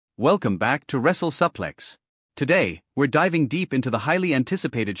Welcome back to WrestleSuplex. Today, we're diving deep into the highly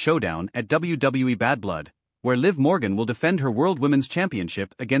anticipated showdown at WWE Bad Blood, where Liv Morgan will defend her World Women's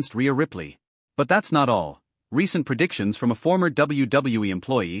Championship against Rhea Ripley. But that's not all. Recent predictions from a former WWE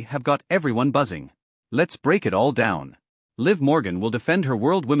employee have got everyone buzzing. Let's break it all down. Liv Morgan will defend her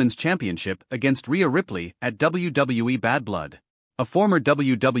World Women's Championship against Rhea Ripley at WWE Bad Blood. A former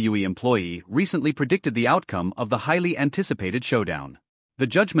WWE employee recently predicted the outcome of the highly anticipated showdown. The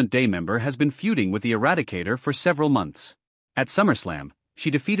Judgment Day member has been feuding with the Eradicator for several months. At SummerSlam,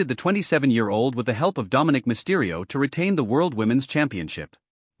 she defeated the 27-year-old with the help of Dominik Mysterio to retain the World Women's Championship.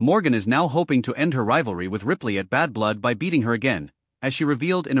 Morgan is now hoping to end her rivalry with Ripley at Bad Blood by beating her again, as she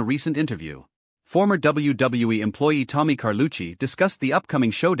revealed in a recent interview. Former WWE employee Tommy Carlucci discussed the upcoming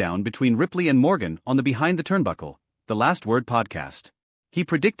showdown between Ripley and Morgan on the Behind the Turnbuckle, The Last Word podcast. He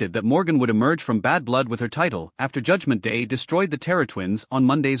predicted that Morgan would emerge from Bad Blood with her title after Judgment Day destroyed the Terror Twins on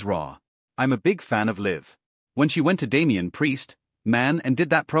Monday's Raw. "I'm a big fan of Liv. When she went to Damian Priest, and did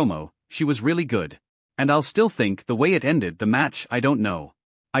that promo, she was really good. And I'll still think the way it ended the match, I don't know.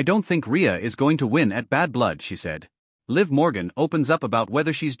 I don't think Rhea is going to win at Bad Blood," she said. Liv Morgan opens up about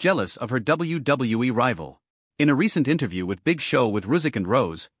whether she's jealous of her WWE rival. In a recent interview with Big Show with Ruzik and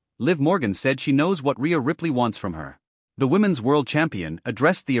Rose, Liv Morgan said she knows what Rhea Ripley wants from her. The Women's World Champion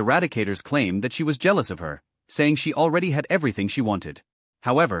addressed the Eradicator's claim that she was jealous of her, saying she already had everything she wanted.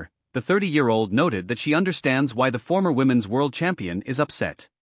 However, the 30-year-old noted that she understands why the former Women's World Champion is upset.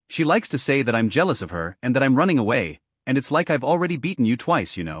 "She likes to say that I'm jealous of her and that I'm running away, and it's like I've already beaten you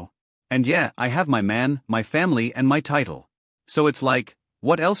twice, you know. And yeah, I have my man, my family and my title. So it's like,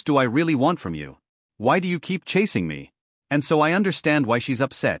 what else do I really want from you? Why do you keep chasing me?" And so I understand why she's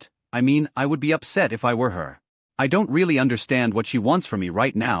upset. I mean, I would be upset if I were her. "I don't really understand what she wants from me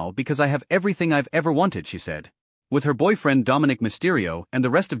right now because I have everything I've ever wanted," she said. With her boyfriend Dominik Mysterio and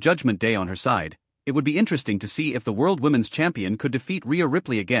the rest of Judgment Day on her side, it would be interesting to see if the World Women's Champion could defeat Rhea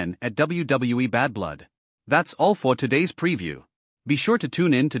Ripley again at WWE Bad Blood. That's all for today's preview. Be sure to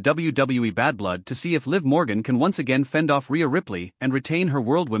tune in to WWE Bad Blood to see if Liv Morgan can once again fend off Rhea Ripley and retain her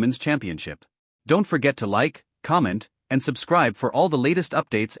World Women's Championship. Don't forget to like, comment, and subscribe for all the latest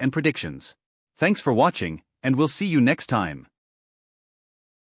updates and predictions. Thanks for watching, and we'll see you next time.